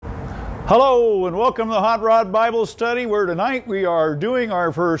Hello and welcome to the Hot Rod Bible Study, where tonight we are doing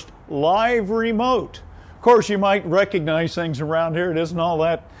our first live remote. Of course, you might recognize things around here. It isn't all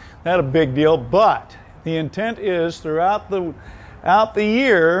that a big deal, but the intent is throughout the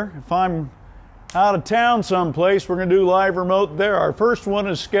year, if I'm out of town someplace, we're going to do live remote there. Our first one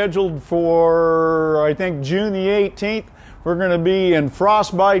is scheduled for, I think, June the 18th. We're going to be in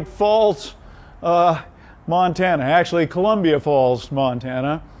Frostbite Falls, Montana. Actually, Columbia Falls,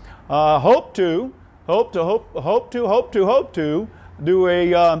 Montana. Hope to do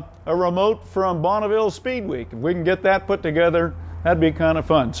a remote from Bonneville Speed Week. If we can get that put together, that'd be kind of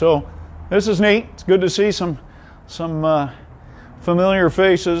fun. So this is neat. It's good to see some familiar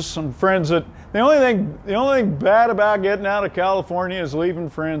faces, some friends that. The only thing bad about getting out of California is leaving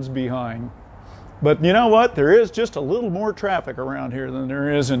friends behind. But you know what? There is just a little more traffic around here than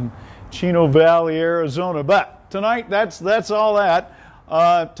there is in Chino Valley, Arizona. But tonight, that's all that.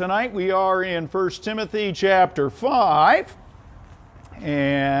 Tonight we are in 1 Timothy chapter 5.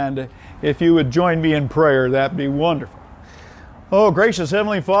 And if you would join me in prayer, that'd be wonderful. Oh, gracious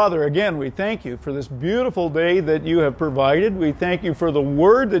Heavenly Father, again, we thank you for this beautiful day that you have provided. We thank you for the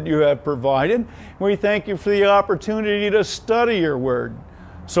Word that you have provided. We thank you for the opportunity to study your Word.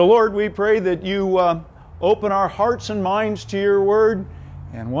 So, Lord, we pray that you open our hearts and minds to your Word.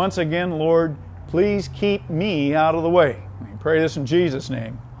 And once again, Lord, please keep me out of the way. We pray this in Jesus'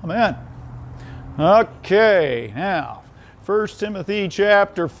 name. Amen. Okay, now, 1 Timothy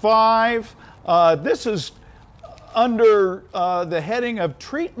chapter 5. This is under the heading of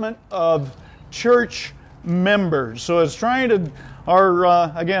treatment of church members. So it's trying to,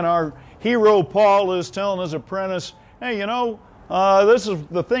 our hero Paul is telling his apprentice, hey, you know, this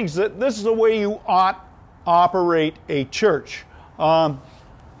is the way you ought operate a church.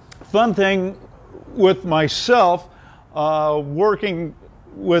 Fun thing with myself, working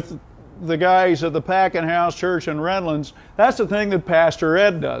with the guys at the Packing House Church in Redlands, that's the thing that Pastor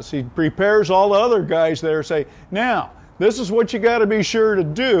Ed does. He prepares all the other guys there, say, now, this is what you got to be sure to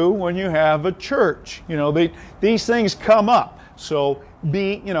do when you have a church. You know, these things come up. So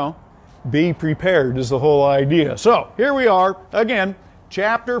be prepared is the whole idea. So here we are, again,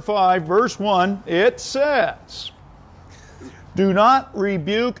 chapter 5, verse 1. It says, do not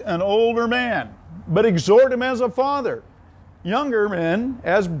rebuke an older man, but exhort him as a father. Younger men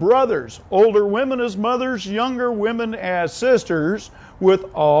as brothers, older women as mothers, younger women as sisters, with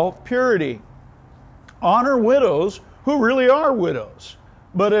all purity. Honor widows who really are widows.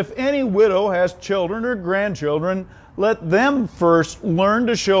 But if any widow has children or grandchildren, let them first learn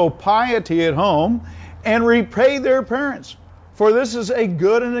to show piety at home and repay their parents. For this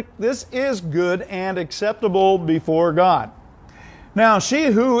is good and acceptable before God. Now she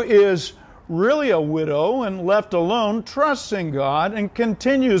who is really a widow and left alone trusts in God and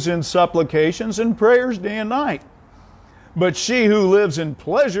continues in supplications and prayers day and night. But she who lives in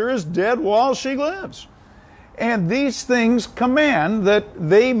pleasure is dead while she lives. And these things command that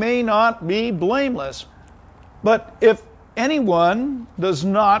they may not be blameless. But if anyone does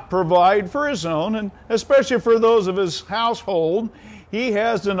not provide for his own, and especially for those of his household, he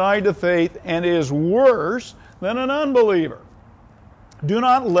has denied the faith and is worse than an unbeliever. Do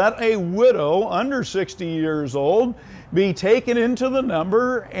not let a widow under 60 years old be taken into the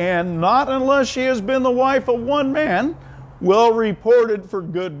number, and not unless she has been the wife of one man, well reported for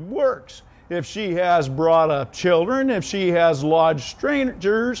good works. If she has brought up children, if she has lodged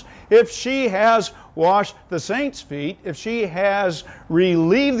strangers, if she has washed the saints' feet, if she has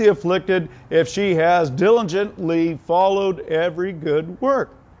relieved the afflicted, if she has diligently followed every good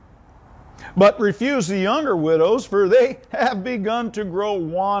work. But refuse the younger widows, for they have begun to grow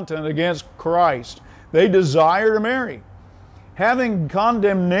wanton against Christ. They desire to marry, having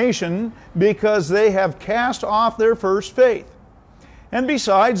condemnation because they have cast off their first faith. And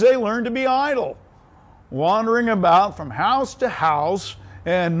besides, they learn to be idle, wandering about from house to house,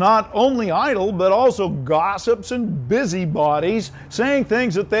 and not only idle, but also gossips and busybodies, saying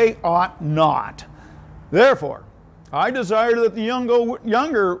things that they ought not. Therefore, I desire that the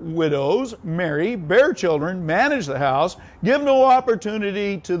younger widows marry, bear children, manage the house, give no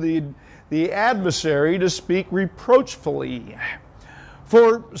opportunity to the adversary to speak reproachfully.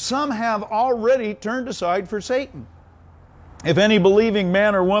 For some have already turned aside for Satan. If any believing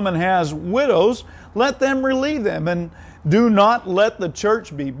man or woman has widows, let them relieve them, and do not let the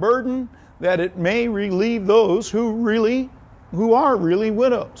church be burdened, that it may relieve those who are really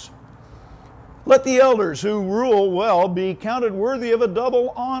widows. Let the elders who rule well be counted worthy of a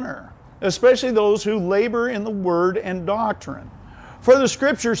double honor, especially those who labor in the word and doctrine. For the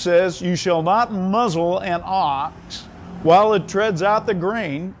Scripture says, you shall not muzzle an ox while it treads out the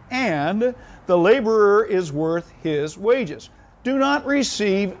grain, and the laborer is worth his wages. Do not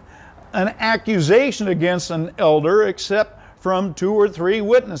receive an accusation against an elder except from 2 or 3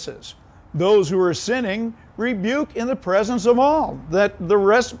 witnesses. Those who are sinning rebuke in the presence of all, that the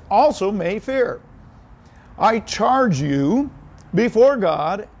rest also may fear. I charge you before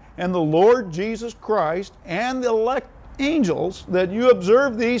God and the Lord Jesus Christ and the elect angels that you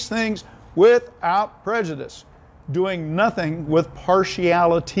observe these things without prejudice, doing nothing with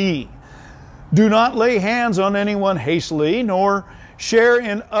partiality. Do not lay hands on anyone hastily, nor share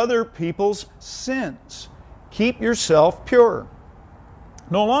in other people's sins. Keep yourself pure.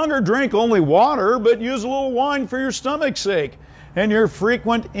 No longer drink only water, but use a little wine for your stomach's sake and your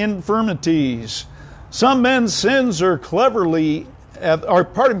frequent infirmities. Some men's sins are clearly evident,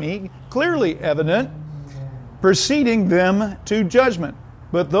 preceding them to judgment,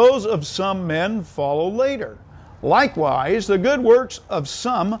 but those of some men follow later. Likewise, the good works of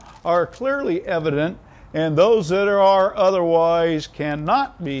some are clearly evident, and those that are otherwise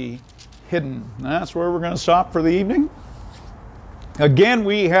cannot be hidden. That's where we're going to stop for the evening. Again,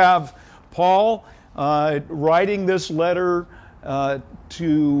 we have Paul writing this letter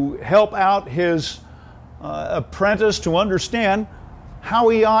to help out his apprentice to understand how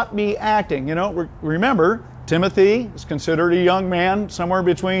he ought to be acting. You know, remember, Timothy is considered a young man, somewhere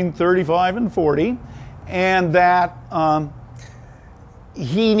between 35 and 40, and that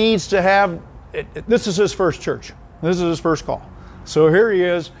he needs to have, this is his first church. This is his first call. So here he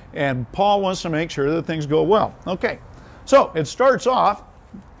is, and Paul wants to make sure that things go well. Okay, so it starts off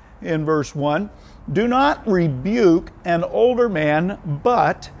in verse 1, do not rebuke an older man,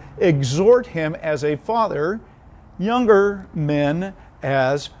 but exhort him as a father, younger men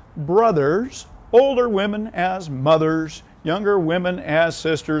as brothers, older women as mothers, younger women as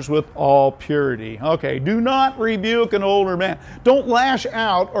sisters with all purity. Okay, do not rebuke an older man. Don't lash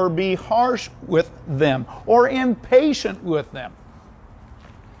out or be harsh with them or impatient with them.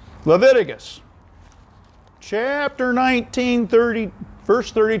 Leviticus chapter 19,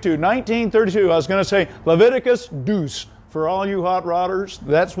 verse 32. 1932, I was going to say Leviticus Deus. For all you hot rodders,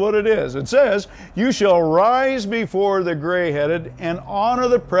 that's what it is. It says, you shall rise before the gray-headed and honor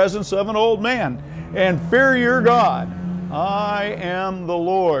the presence of an old man and fear your God. I am the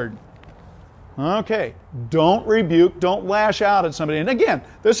Lord. Okay, don't rebuke, don't lash out at somebody. And again,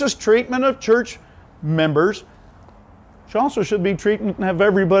 this is treatment of church members. It also should be treatment of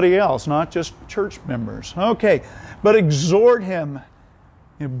everybody else, not just church members. Okay, but exhort him.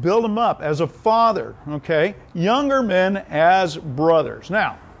 You build them up as a father, okay? Younger men as brothers.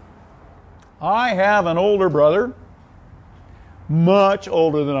 Now, I have an older brother, much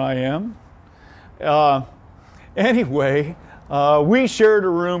older than I am. Anyway, we shared a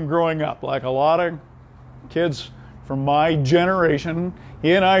room growing up, like a lot of kids from my generation.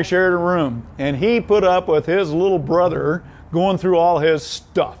 He and I shared a room, and he put up with his little brother going through all his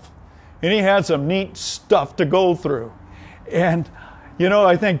stuff. And he had some neat stuff to go through. And you know,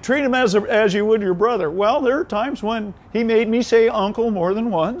 I think, treat him as you would your brother. Well, there are times when he made me say uncle more than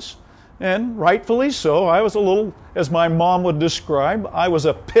once, and rightfully so. I was a little, as my mom would describe, I was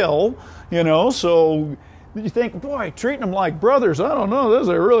a pill, you know, so you think, boy, treating them like brothers, I don't know, this is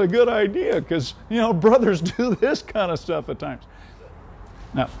a really good idea, because, you know, brothers do this kind of stuff at times.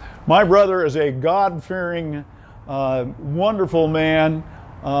 Now, my brother is a God-fearing, wonderful man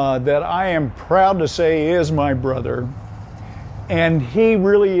that I am proud to say is my brother. And he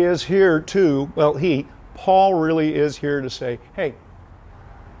really is here too, Paul really is here to say, hey,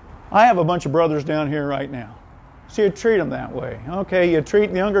 I have a bunch of brothers down here right now. So you treat them that way. Okay, you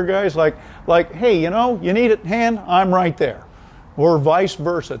treat the younger guys like, hey, you know, you need a hand, I'm right there. Or vice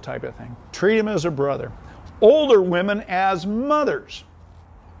versa type of thing. Treat him as a brother. Older women as mothers.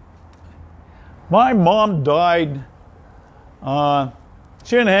 My mom died,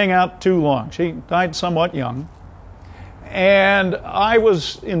 she didn't hang out too long. She died somewhat young. And I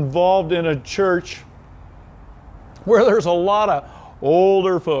was involved in a church where there's a lot of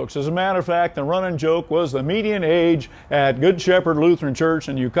older folks. As a matter of fact, the running joke was the median age at Good Shepherd Lutheran Church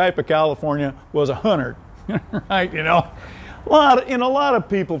in Yucaipa, California was 100. Right, you know? A lot of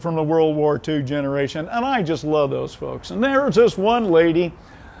people from the World War II generation, and I just love those folks. And there was this one lady,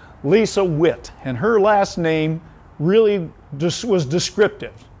 Lisa Witt, and her last name really was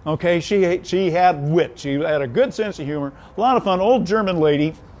descriptive. Okay, she had wit. She had a good sense of humor, a lot of fun, old German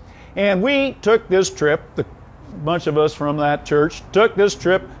lady. And we took this trip, the bunch of us from that church, took this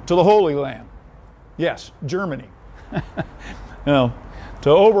trip to the Holy Land. Yes, Germany. You know, to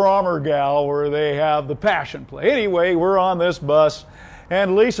Oberammergau, where they have the Passion Play. Anyway, we're on this bus,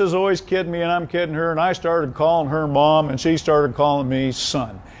 And Lisa's always kidding me, and I'm kidding her, and I started calling her mom, and she started calling me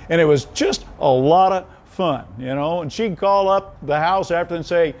son. And it was just a lot of fun, you know. And she'd call up the house after and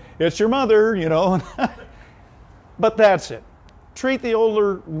say, "It's your mother," you know. But that's it. Treat the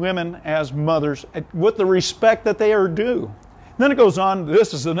older women as mothers with the respect that they are due. And then it goes on,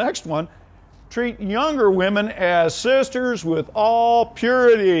 this is the next one. Treat younger women as sisters with all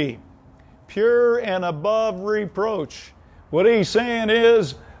purity, pure and above reproach. What he's saying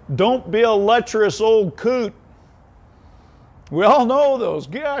is, don't be a lecherous old coot. We all know those.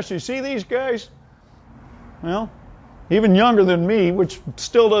 Gosh, you see these guys? Well, even younger than me, which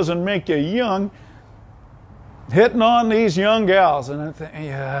still doesn't make you young, hitting on these young gals, and I think,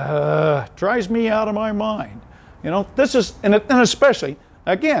 drives me out of my mind. You know, this is, and especially,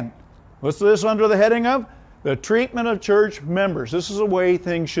 again, what's this under the heading of? The treatment of church members. This is the way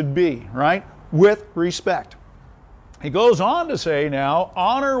things should be, right? With respect. He goes on to say now,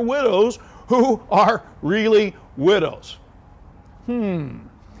 honor widows who are really widows.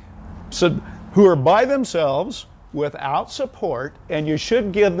 So, who are by themselves without support, and you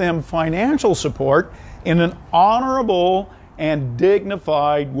should give them financial support in an honorable and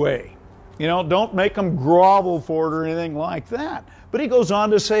dignified way. You know, don't make them grovel for it or anything like that. But he goes on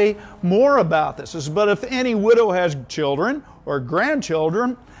to say more about this. He says, but if any widow has children or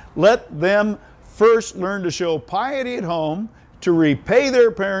grandchildren, let them first learn to show piety at home, to repay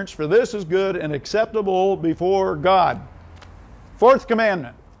their parents, for this is good and acceptable before God. Fourth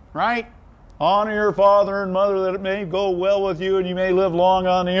commandment, right? Honor your father and mother, that it may go well with you and you may live long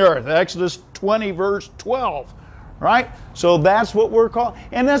on the earth. Exodus 20, verse 12, right? So that's what we're called.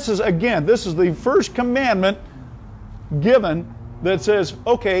 And this is, again, this is the first commandment given that says,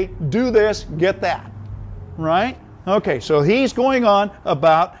 okay, do this, get that, right? Okay, so he's going on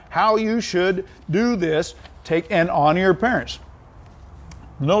about how you should do this, take and honor your parents.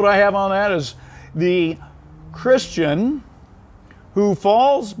 The note I have on that is the Christian who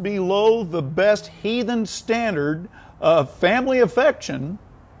falls below the best heathen standard of family affection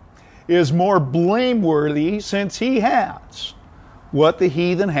is more blameworthy, since he has what the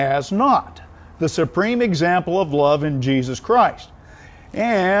heathen has not, the supreme example of love in Jesus Christ.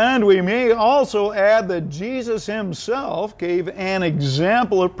 And we may also add that Jesus himself gave an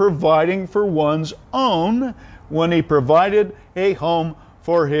example of providing for one's own when he provided a home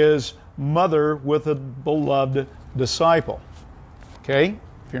for his mother with a beloved disciple. Okay?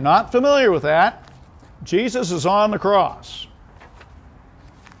 If you're not familiar with that, Jesus is on the cross,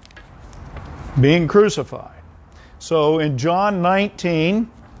 being crucified. So in John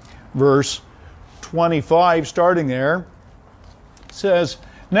 19, verse 25, starting there, says,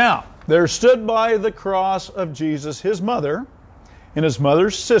 now there stood by the cross of Jesus his mother and his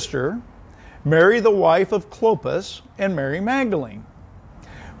mother's sister, Mary the wife of Clopas, and Mary Magdalene.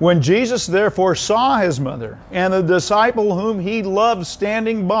 When Jesus therefore saw his mother and the disciple whom he loved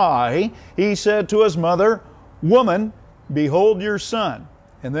standing by, he said to his mother, Woman, behold your son.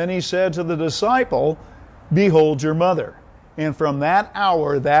 And then he said to the disciple, Behold your mother. And from that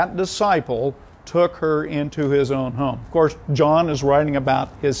hour that disciple took her into his own home. Of course, John is writing about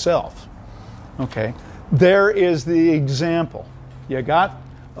himself. Okay, there is the example. You got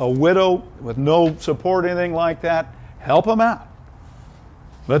a widow with no support, anything like that, help them out.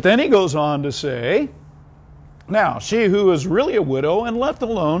 But then he goes on to say, now she who is really a widow and left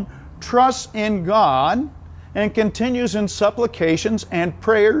alone trusts in God and continues in supplications and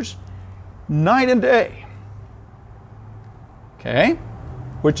prayers night and day. Okay,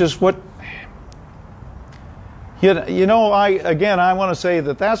 which is what, you know, I want to say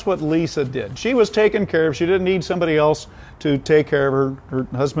that that's what Lisa did. She was taken care of. She didn't need somebody else to take care of her. Her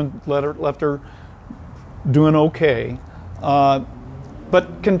husband left her doing okay, but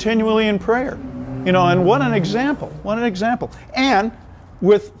continually in prayer. You know, and what an example. What an example. And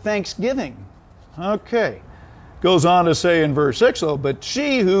with thanksgiving. Okay. Goes on to say in verse 6, though, but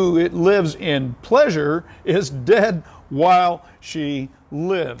she who lives in pleasure is dead while she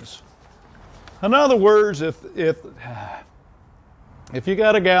lives. In other words, if you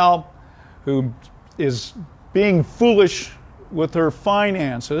got a gal who is being foolish with her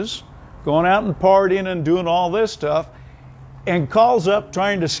finances, going out and partying and doing all this stuff, and calls up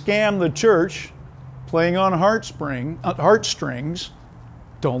trying to scam the church, playing on heartstrings,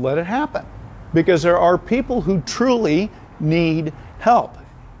 don't let it happen. Because there are people who truly need help.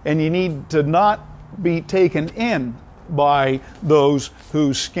 And you need to not be taken in by those who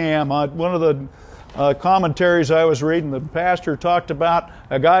scam. One of the commentaries I was reading, the pastor talked about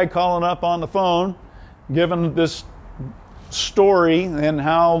a guy calling up on the phone, giving this story and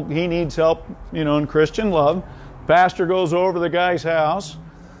how he needs help, you know, in Christian love. Pastor goes over to the guy's house,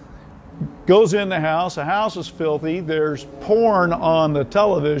 goes in the house is filthy, there's porn on the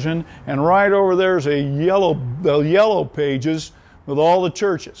television, and right over there's the yellow pages with all the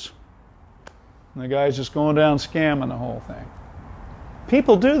churches. And the guy's just going down scamming the whole thing.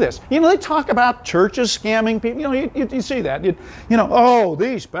 People do this. You know, they talk about churches scamming people. You know, you see that. You know, oh,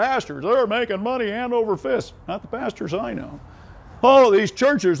 these pastors, they're making money hand over fist. Not the pastors I know. Oh, these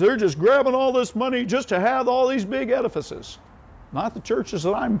churches, they're just grabbing all this money just to have all these big edifices. Not the churches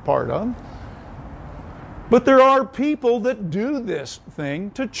that I'm part of. But there are people that do this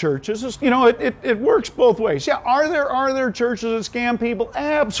thing to churches. You know, it works both ways. Yeah, are there churches that scam people?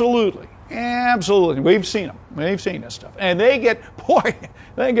 Absolutely. Absolutely. We've seen them. We've seen this stuff. And they get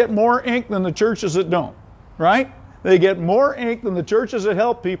more ink than the churches that don't. Right? They get more ink than the churches that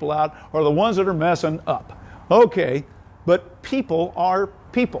help people out or the ones that are messing up. Okay, but people are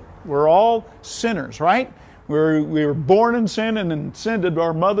people. We're all sinners, right? We were born in sin, and in sin did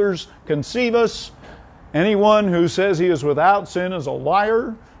our mothers conceive us. Anyone who says he is without sin is a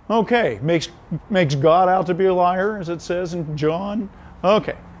liar. Okay, makes God out to be a liar, as it says in John.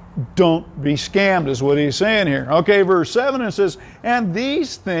 Okay, don't be scammed is what he's saying here. Okay, verse 7, it says, and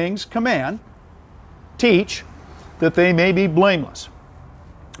these things command, teach, that they may be blameless.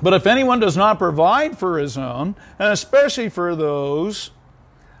 But if anyone does not provide for his own, and especially for those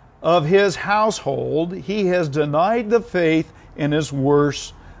of his household, he has denied the faith and is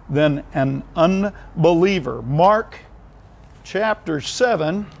worse than an unbeliever. Mark chapter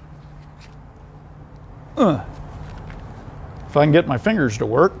 7. If I can get my fingers to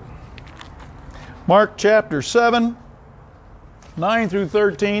work. Mark chapter 7, 9 through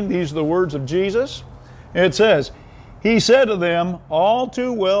 13. These are the words of Jesus. It says, he said to them, all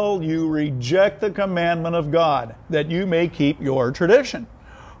too well you reject the commandment of God, that you may keep your tradition.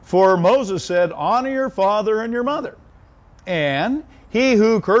 For Moses said, honor your father and your mother. And he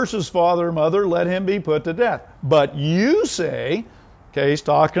who curses father or mother, let him be put to death. But you say, okay, he's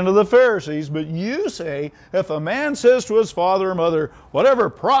talking to the Pharisees, but you say, if a man says to his father or mother, whatever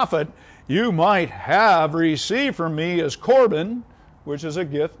profit you might have received from me as Corban, which is a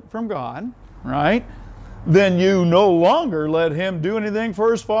gift from God, right? Then you no longer let him do anything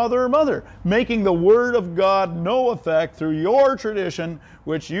for his father or mother, making the word of God no effect through your tradition,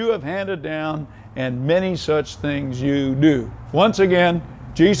 which you have handed down, and many such things you do. Once again,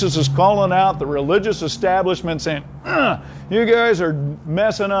 Jesus is calling out the religious establishment saying, you guys are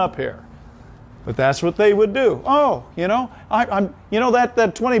messing up here. But that's what they would do. Oh, you know, that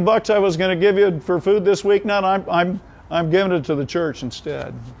 $20 I was going to give you for food this week, now I'm giving it to the church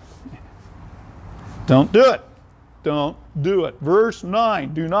instead. Don't do it. Don't do it. Verse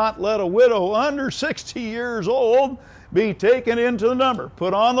 9, do not let a widow under 60 years old be taken into the number,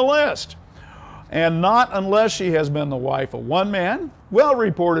 put on the list. And not unless she has been the wife of one man, well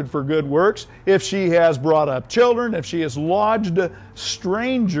reported for good works, if she has brought up children, if she has lodged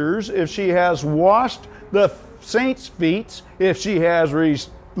strangers, if she has washed the saints' feet, if she has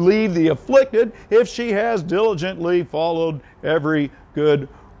relieved the afflicted, if she has diligently followed every good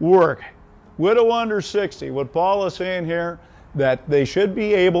work. Widow under 60, what Paul is saying here, that they should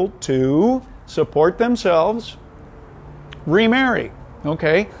be able to support themselves, remarry,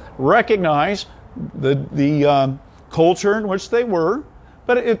 okay, recognize the culture in which they were,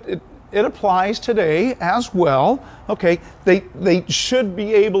 but it applies today as well. Okay, they should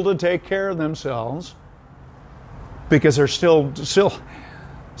be able to take care of themselves because they're still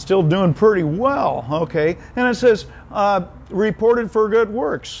doing pretty well. Okay, and it says reported for good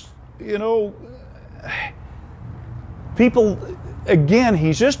works. You know, people, again,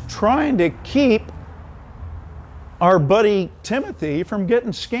 he's just trying to keep our buddy Timothy from getting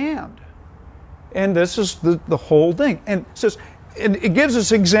scammed. And this is the whole thing. And it says, it gives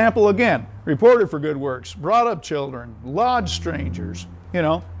us example again. Reported for good works, brought up children, lodged strangers, you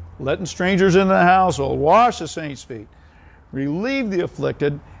know, letting strangers into the household, wash the saints' feet, relieve the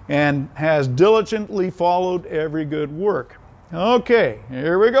afflicted, and has diligently followed every good work. Okay,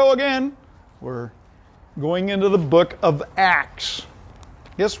 here we go again. We're going into the book of Acts.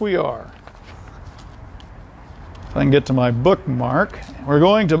 Yes, we are. If I can get to my bookmark. We're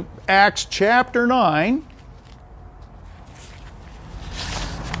going to Acts chapter 9.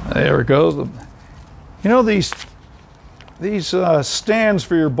 There it goes. You know, these stands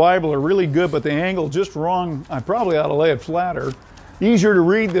for your Bible are really good, but the angle just wrong. I probably ought to lay it flatter. Easier to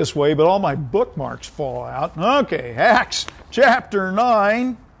read this way, but all my bookmarks fall out. Okay, Acts chapter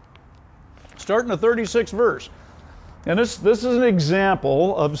 9, starting the 36th verse. And this is an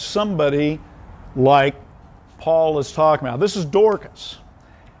example of somebody like Paul is talking about. This is Dorcas.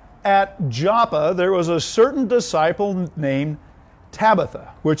 at Joppa there was a certain disciple named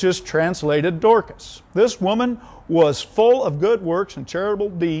Tabitha, which is translated Dorcas. This woman was full of good works and charitable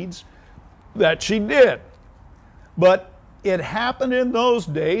deeds that she did. But it happened in those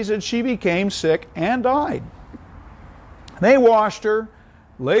days that she became sick and died. They washed her,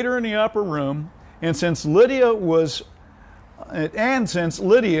 laid her in the upper room, and since Lydda was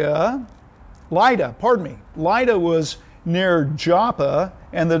near Joppa,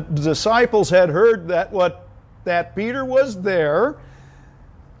 and the disciples had heard that Peter was there,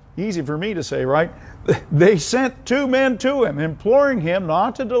 easy for me to say, right? They sent 2 men to him, imploring him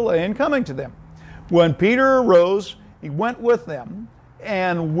not to delay in coming to them. When Peter arose, he went with them,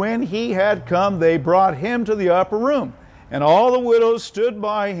 and when he had come, they brought him to the upper room. And all the widows stood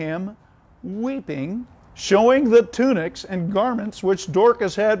by him, weeping, showing the tunics and garments which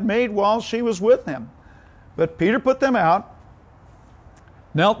Dorcas had made while she was with him. But Peter put them out,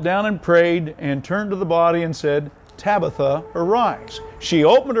 knelt down and prayed, and turned to the body and said, Tabitha, arise. She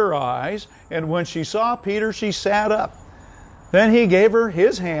opened her eyes, and when she saw Peter, she sat up. Then he gave her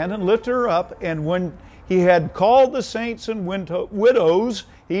his hand and lifted her up, and when he had called the saints and widows,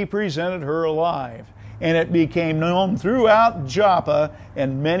 he presented her alive. And it became known throughout Joppa,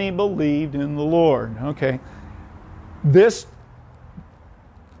 and many believed in the Lord. Okay. This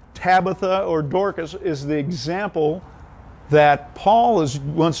Tabitha or Dorcas is the example that Paul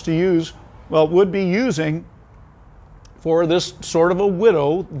wants to use, would be using for this sort of a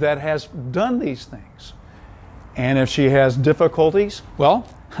widow that has done these things. And if she has difficulties,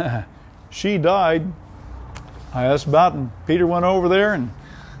 she died. I asked about, and Peter went over there and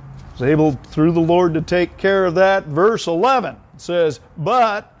was able, through the Lord, to take care of that. Verse 11 says,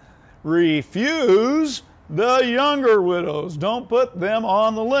 but refuse the younger widows. Don't put them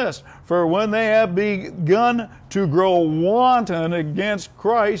on the list. For when they have begun to grow wanton against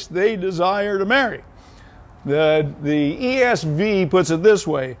Christ, they desire to marry. The ESV puts it this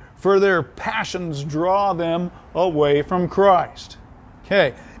way, for their passions draw them away from Christ.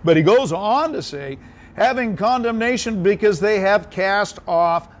 Okay, but he goes on to say, having condemnation because they have cast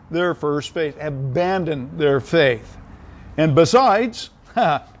off their first faith, abandoned their faith. And besides,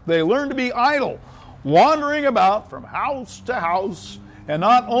 they learn to be idle, wandering about from house to house, and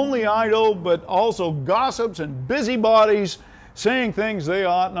not only idle, but also gossips and busybodies, saying things they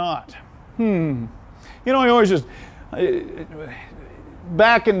ought not. You know, I always just,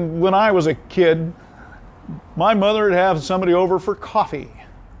 back when I was a kid, my mother would have somebody over for coffee,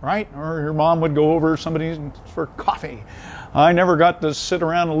 right? Or her mom would go over somebody for coffee. I never got to sit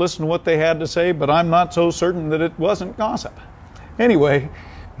around and listen to what they had to say, but I'm not so certain that it wasn't gossip. Anyway,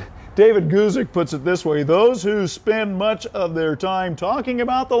 David Guzik puts it this way, those who spend much of their time talking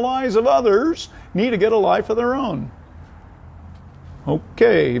about the lives of others need to get a life of their own.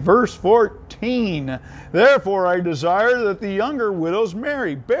 Okay, verse 14. Therefore I desire that the younger widows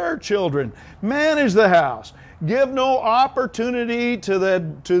marry, bear children, manage the house, give no opportunity to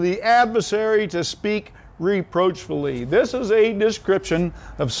the adversary to speak reproachfully. This is a description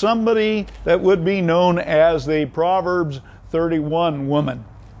of somebody that would be known as the Proverbs 31 woman.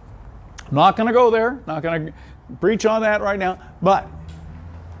 I'm not going to go there, not going to preach on that right now, but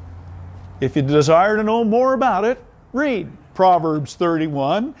if you desire to know more about it, read Proverbs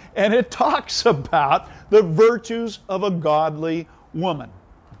 31, and it talks about the virtues of a godly woman.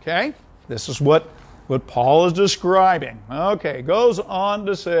 Okay? This is what Paul is describing. Okay, goes on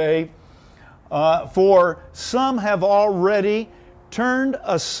to say, for some have already turned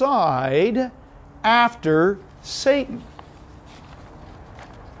aside after Satan.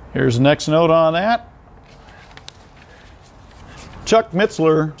 Here's the next note on that. Chuck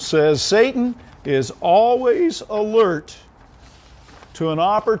Mitzler says, Satan is always alert to an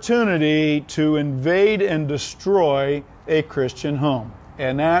opportunity to invade and destroy a Christian home.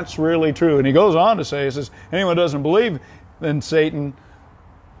 And that's really true. And he goes on to say, he says, anyone who doesn't believe in Satan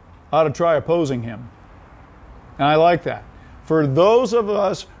ought to try opposing him. And I like that. For those of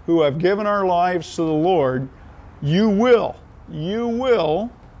us who have given our lives to the Lord, you will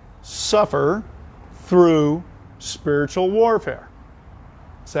suffer through spiritual warfare.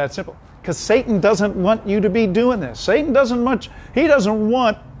 It's that simple. Because Satan doesn't want you to be doing this. Satan doesn't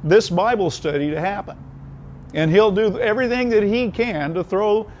want this Bible study to happen. And he'll do everything that he can to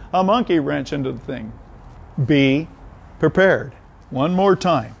throw a monkey wrench into the thing. Be prepared. One more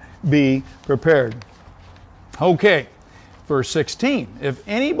time. Be prepared. Okay. Verse 16. If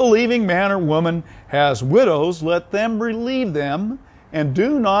any believing man or woman has widows, let them relieve them, and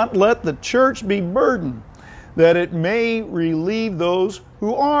do not let the church be burdened, that it may relieve those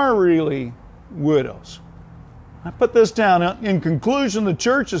who are really widows. I put this down. In conclusion, the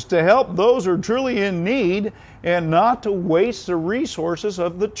church is to help those who are truly in need and not to waste the resources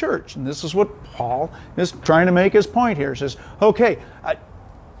of the church. And this is what Paul is trying to make his point here. He says, okay,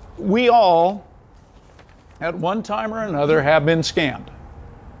 we all, at one time or another, have been scammed.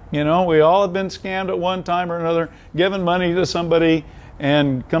 You know, we all have been scammed at one time or another, given money to somebody,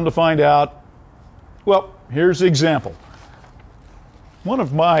 and come to find out, well, here's the example. One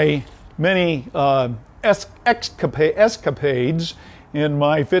of my many escapades in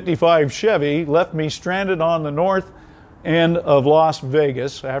my 55 Chevy left me stranded on the north end of Las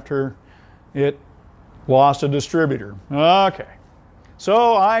Vegas after it lost a distributor. Okay.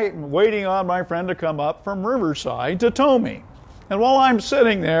 So I'm waiting on my friend to come up from Riverside to tow me. And while I'm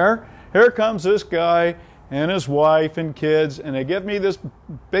sitting there, here comes this guy and his wife and kids, and they give me this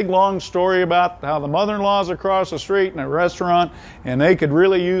big long story about how the mother-in-law's across the street in a restaurant and they could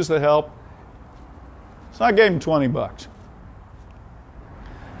really use the help. So I gave him 20 bucks.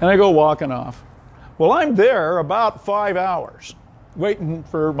 And I go walking off. Well, I'm there about 5 hours waiting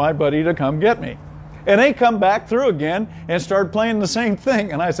for my buddy to come get me. And they come back through again and start playing the same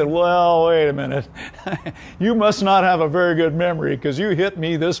thing. And I said, well, wait a minute. You must not have a very good memory because you hit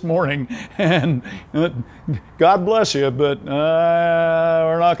me this morning. And God bless you, but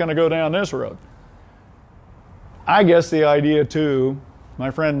we're not going to go down this road. I guess the idea, too, my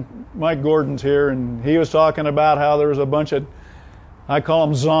friend Mike Gordon's here, and he was talking about how there was a bunch of, I call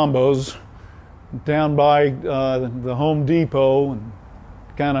them zombos, down by the Home Depot and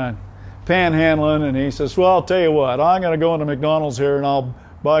kind of panhandling, and he says, well, I'll tell you what, I'm going to go into McDonald's here and I'll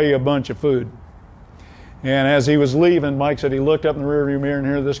buy you a bunch of food. And as he was leaving, Mike said he looked up in the rearview mirror and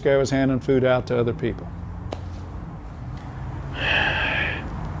here this guy was handing food out to other people.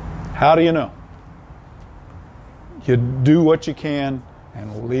 How do you know? You do what you can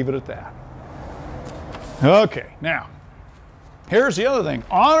and we'll leave it at that. Okay, now, here's the other thing.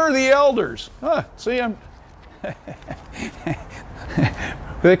 Honor the elders. See, I'm...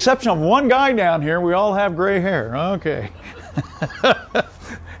 With the exception of one guy down here, we all have gray hair. Okay.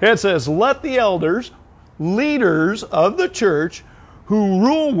 It says, let the elders, leaders of the church, who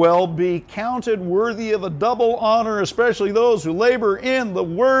rule well, be counted worthy of a double honor, especially those who labor in the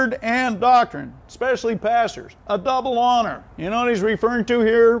word and doctrine, especially pastors. A double honor. You know what he's referring to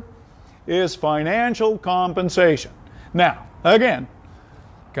here? Is financial compensation. Now, again,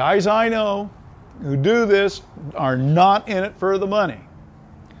 guys I know who do this are not in it for the money.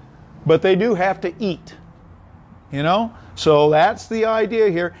 But they do have to eat, you know? So that's the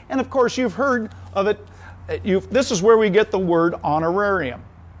idea here. And of course, you've heard of it. This is where we get the word honorarium,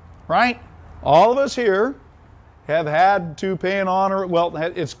 right? All of us here have had to pay an honor. Well,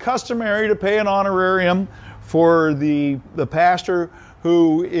 it's customary to pay an honorarium for the pastor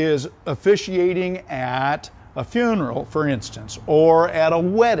who is officiating at a funeral, for instance, or at a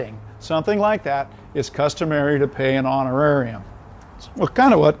wedding, something like that. It's customary to pay an honorarium. Well,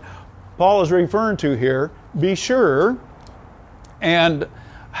 kind of what Paul is referring to here. Be sure and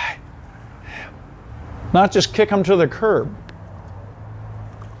not just kick them to the curb.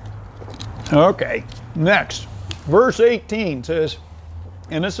 Okay, next. Verse 18 says,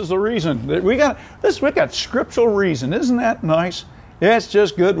 and this is the reason that we got scriptural reason. Isn't that nice? It's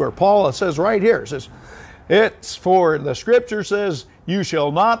just good where Paul says right here, it says, it's for the scripture says, you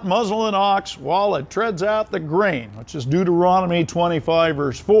shall not muzzle an ox while it treads out the grain, which is Deuteronomy 25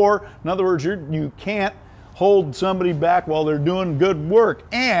 verse 4. In other words, you can't hold somebody back while they're doing good work.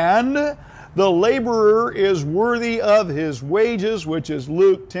 And the laborer is worthy of his wages, which is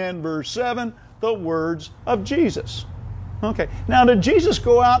Luke 10 verse 7, the words of Jesus. Okay, now did Jesus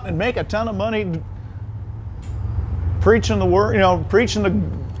go out and make a ton of money preaching the word, preaching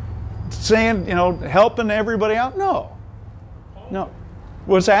the, saying, helping everybody out? No. No.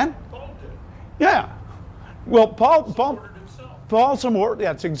 What's that? Paul did. Yeah. Well, Paul Himself.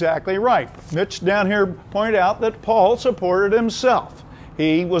 That's exactly right. Mitch down here pointed out that Paul supported himself.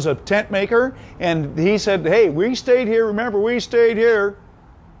 He was a tent maker, and he said, hey, we stayed here. Remember, we stayed here.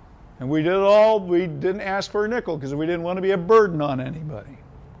 And we did it all. We didn't ask for a nickel because we didn't want to be a burden on anybody.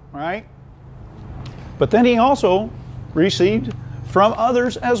 Right? But then he also received from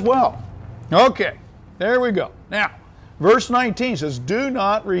others as well. Okay. There we go. Now, verse 19 says, do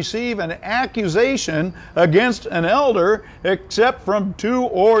not receive an accusation against an elder except from 2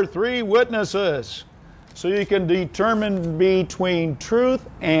 or 3 witnesses. So you can determine between truth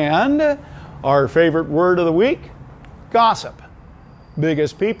and our favorite word of the week, gossip.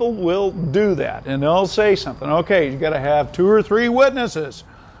 Because people will do that and they'll say something. Okay, you got to have 2 or 3 witnesses.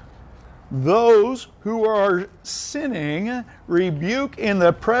 Those who are sinning rebuke in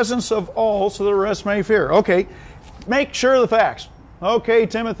the presence of all so the rest may fear. Okay, make sure of the facts. Okay,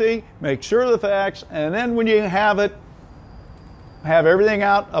 Timothy, make sure of the facts, and then when you have it, have everything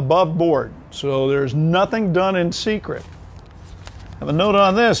out above board. So there's nothing done in secret. I have a note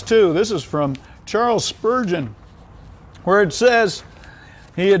on this too. This is from Charles Spurgeon, where it says,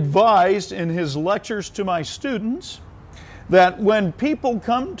 he advised in his lectures to my students that when people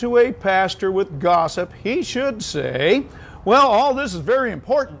come to a pastor with gossip, he should say, well, all this is very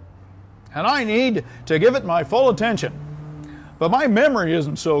important, and I need to give it my full attention. But my memory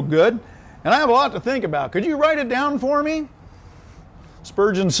isn't so good, and I have a lot to think about. Could you write it down for me?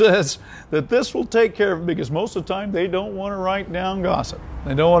 Spurgeon says that this will take care of it because most of the time they don't want to write down gossip.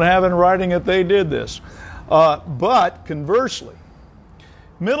 They don't want to have in writing that they did this. But conversely,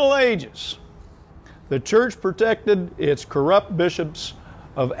 Middle Ages, the church protected its corrupt bishops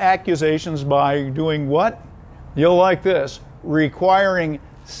of accusations by doing what? You'll like this. Requiring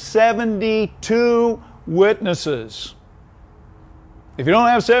 72 witnesses. If you don't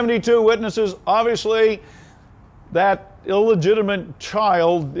have 72 witnesses, obviously that illegitimate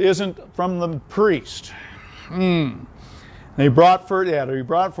child isn't from the priest. They brought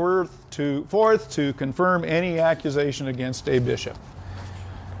forth to confirm any accusation against a bishop.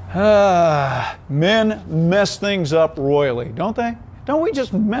 Men mess things up royally, don't they? Don't we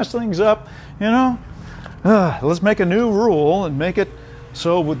just mess things up, you know? Let's make a new rule and make it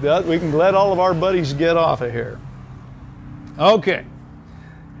so with that we can let all of our buddies get off of here. Okay.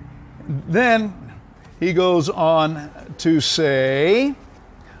 Then he goes on to say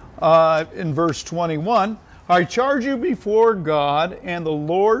in verse 21, I charge you before God and the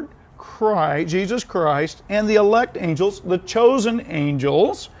Lord Christ, Jesus Christ, and the elect angels, the chosen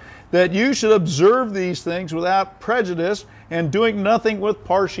angels, that you should observe these things without prejudice and doing nothing with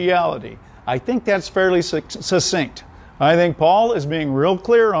partiality. I think that's fairly succinct. I think Paul is being real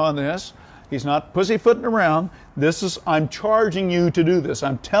clear on this. He's not pussyfooting around. I'm charging you to do this.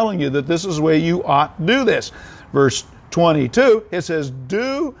 I'm telling you that this is the way you ought to do this. Verse 22, it says,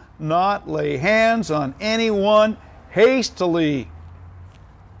 do not lay hands on anyone hastily.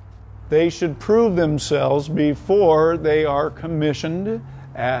 They should prove themselves before they are commissioned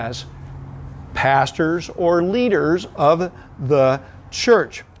as pastors or leaders of the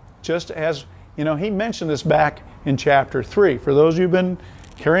church. Just as, he mentioned this back in chapter 3. For those who've been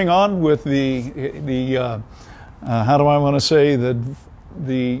carrying on with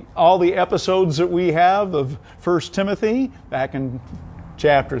all the episodes that we have of 1 Timothy, back in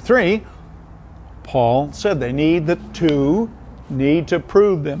chapter 3, Paul said they need to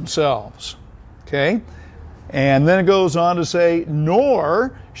prove themselves. Okay? And then it goes on to say,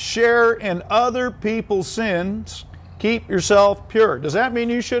 nor share in other people's sins, keep yourself pure. Does that mean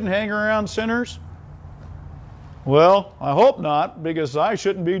you shouldn't hang around sinners? Well, I hope not, because I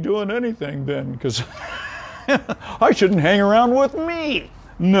shouldn't be doing anything then, because I shouldn't hang around with me.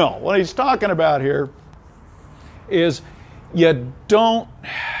 No, what he's talking about here is you don't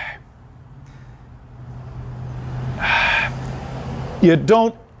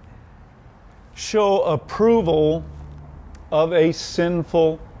show approval of a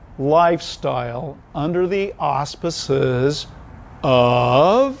sinful lifestyle under the auspices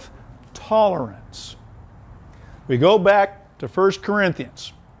of tolerance. We go back to 1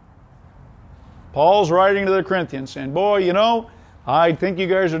 Corinthians. Paul's writing to the Corinthians saying, boy, I think you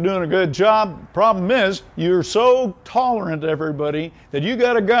guys are doing a good job. Problem is, you're so tolerant, everybody, that you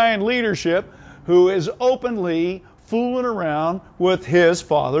got a guy in leadership who is openly fooling around with his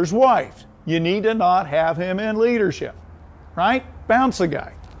father's wife. You need to not have him in leadership. Right? Bounce the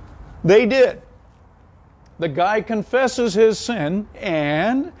guy. They did. The guy confesses his sin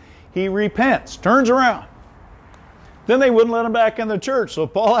and he repents, turns around. Then they wouldn't let him back in the church. So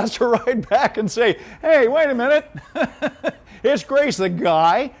Paul has to write back and say, hey, wait a minute. It's grace. The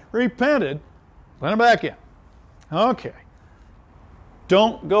guy repented. Let him back in. Okay.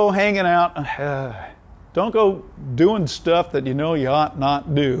 Don't go hanging out. Don't go doing stuff that you know you ought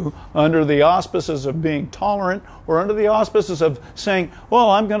not do under the auspices of being tolerant or under the auspices of saying, well,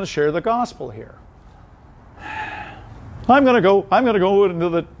 I'm going to share the gospel here. I'm going to go into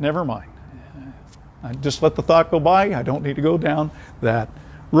the, never mind. I just let the thought go by. I don't need to go down that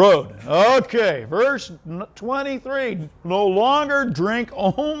road. Okay, verse 23. No longer drink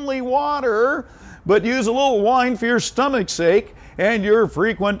only water, but use a little wine for your stomach's sake and your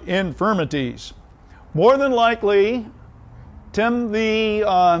frequent infirmities. More than likely, Tim the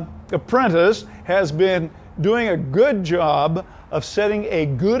apprentice has been doing a good job of setting a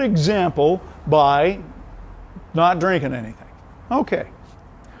good example by not drinking anything. Okay.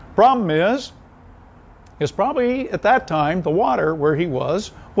 Problem is probably at that time the water where he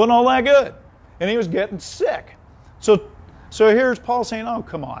was wasn't all that good. And he was getting sick. So here's Paul saying, oh,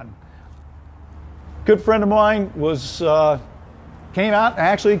 come on. Good friend of mine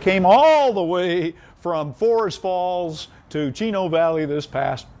came all the way from Forest Falls to Chino Valley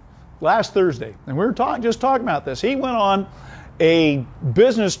last Thursday. And we were just talking about this. He went on a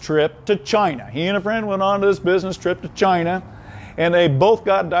business trip to China. He and a friend went on this business trip to China, and they both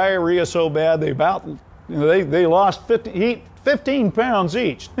got diarrhea so bad they lost 15 pounds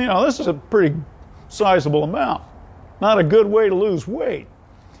each. This is a pretty sizable amount. Not a good way to lose weight.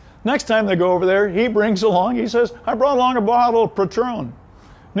 Next time they go over there, he says, I brought along a bottle of Patron.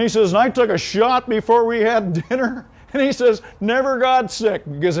 And he says, and I took a shot before we had dinner. And he says, never got sick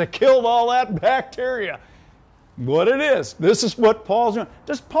because it killed all that bacteria. What it is. This is what Paul's doing.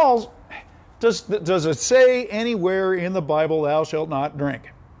 Does it say anywhere in the Bible, thou shalt not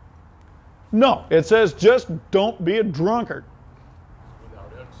drink? No. It says just don't be a drunkard.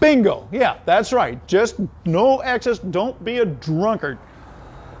 Bingo. Yeah, that's right. Just no excess. Don't be a drunkard.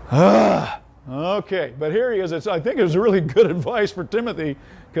 Okay, but here he is. I think it was really good advice for Timothy,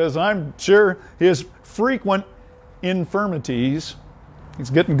 because I'm sure his frequent infirmities,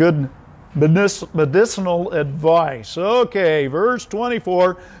 he's getting good medicinal advice. Okay, verse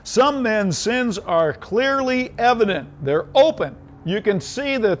 24. Some men's sins are clearly evident. They're open. You can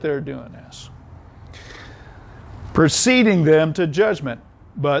see that they're doing this, preceding them to judgment.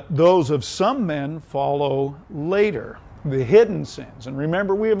 But those of some men follow later, the hidden sins. And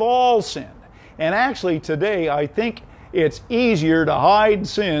remember, we have all sinned. And actually today, I think it's easier to hide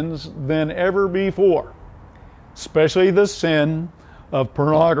sins than ever before, especially the sin of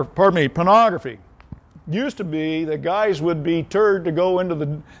pornography. Used to be that guys would be deterred to go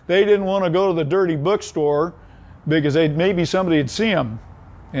they didn't want to go to the dirty bookstore because maybe somebody would see them,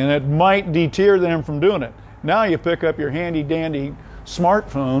 and it might deter them from doing it. Now you pick up your handy dandy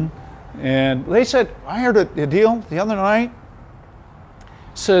smartphone, and they said, I heard a deal the other night,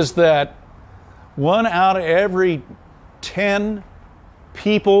 says that 1 out of every 10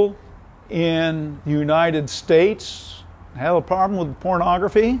 people in the United States have a problem with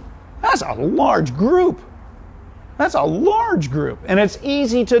pornography. That's a large group. That's a large group. And it's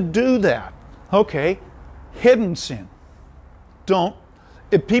easy to do that. Okay, hidden sin.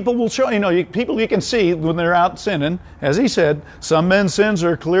 If people will show, people you can see when they're out sinning, as he said, some men's sins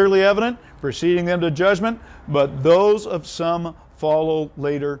are clearly evident, preceding them to judgment, but those of some follow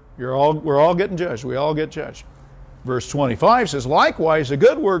later. We're all getting judged. We all get judged. Verse 25 says, likewise, the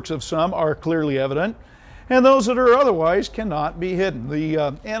good works of some are clearly evident, and those that are otherwise cannot be hidden. The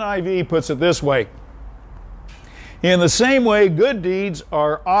NIV puts it this way. In the same way, good deeds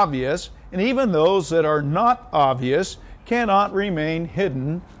are obvious, and even those that are not obvious cannot remain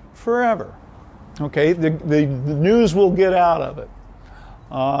hidden forever. Okay, the news will get out of it.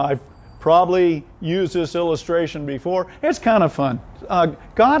 I've probably used this illustration before. It's kind of fun.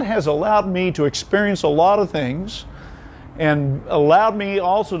 God has allowed me to experience a lot of things, and allowed me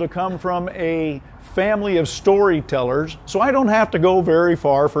also to come from a family of storytellers, so I don't have to go very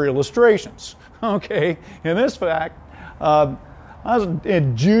far for illustrations. Okay, in this fact, I was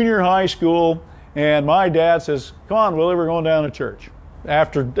in junior high school, and my dad says, come on, Willie, we're going down to church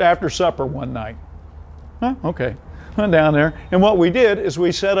after supper one night. Huh? Okay. Went down there, and what we did is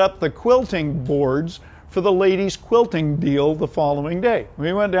we set up the quilting boards for the ladies' quilting deal the following day.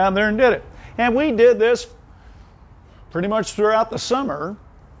 We went down there and did it. And we did this pretty much throughout the summer,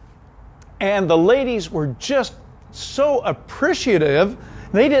 and the ladies were just so appreciative,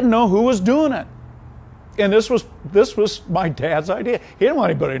 they didn't know who was doing it. And this was my dad's idea. He didn't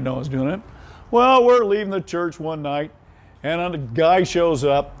want anybody to know I was doing it. Well, we're leaving the church one night, and a guy shows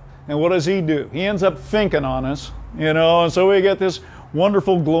up, and what does he do? He ends up finking on us, and so we get this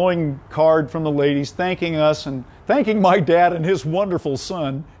wonderful glowing card from the ladies thanking us and thanking my dad and his wonderful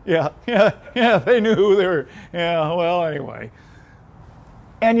son. Yeah, they knew who they were. Yeah, well, anyway.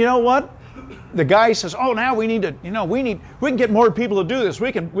 And you know what? The guy says, oh, now we need to, we can get more people to do this.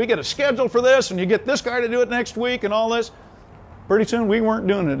 We get a schedule for this, and you get this guy to do it next week and all this. Pretty soon we weren't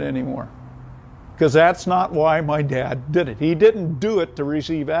doing it anymore. Because that's not why my dad did it. He didn't do it to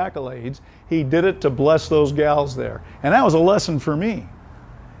receive accolades. He did it to bless those gals there. And that was a lesson for me.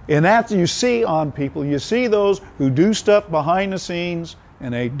 And that you see on people. You see those who do stuff behind the scenes,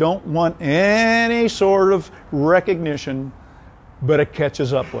 and they don't want any sort of recognition, but it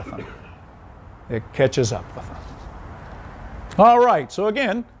catches up with them. It catches up with them. All right, so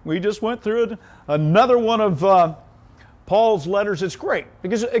again, we just went through another one of Paul's letters. It's great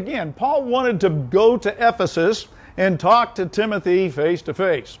because, again, Paul wanted to go to Ephesus and talk to Timothy face to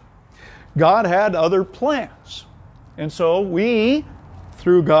face. God had other plans. And so we,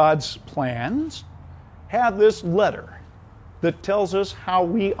 through God's plans, have this letter that tells us how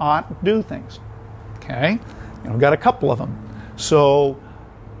we ought to do things. Okay? And we've got a couple of them. So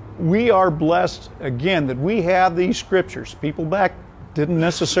we are blessed, again, that we have these scriptures. People back didn't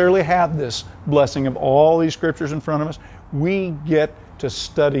necessarily have this blessing of all these scriptures in front of us. We get to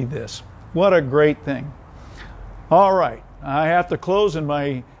study this. What a great thing. All right. I have to close in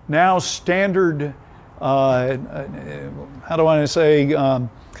my now standard, how do I say,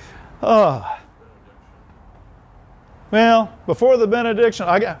 well, before the benediction,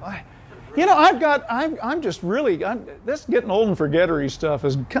 this getting old and forgettery stuff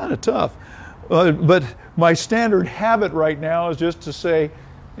is kind of tough. But my standard habit right now is just to say,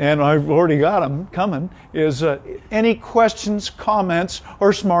 and I've already got them coming, is any questions, comments,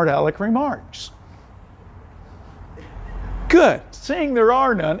 or smart aleck remarks? Good. Seeing there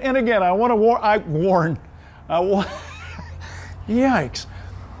are none, and again, I want to warn, yikes.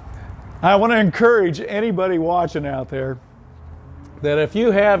 I want to encourage anybody watching out there that if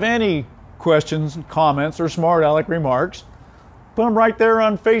you have any questions, comments, or smart aleck remarks, put them right there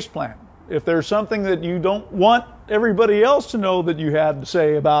on Faceplant. If there's something that you don't want everybody else to know that you had to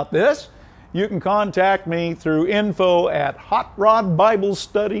say about this, you can contact me through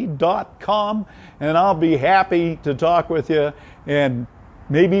info@hotrodbiblestudy.com, and I'll be happy to talk with you and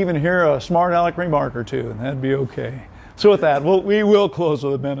maybe even hear a smart aleck remark or two, and that'd be okay. So with that, we will close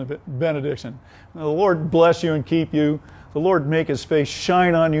with a benediction. The Lord bless you and keep you. The Lord make His face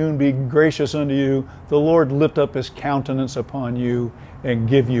shine on you and be gracious unto you. The Lord lift up His countenance upon you and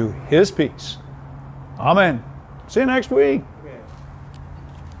give you His peace. Amen. See you next week.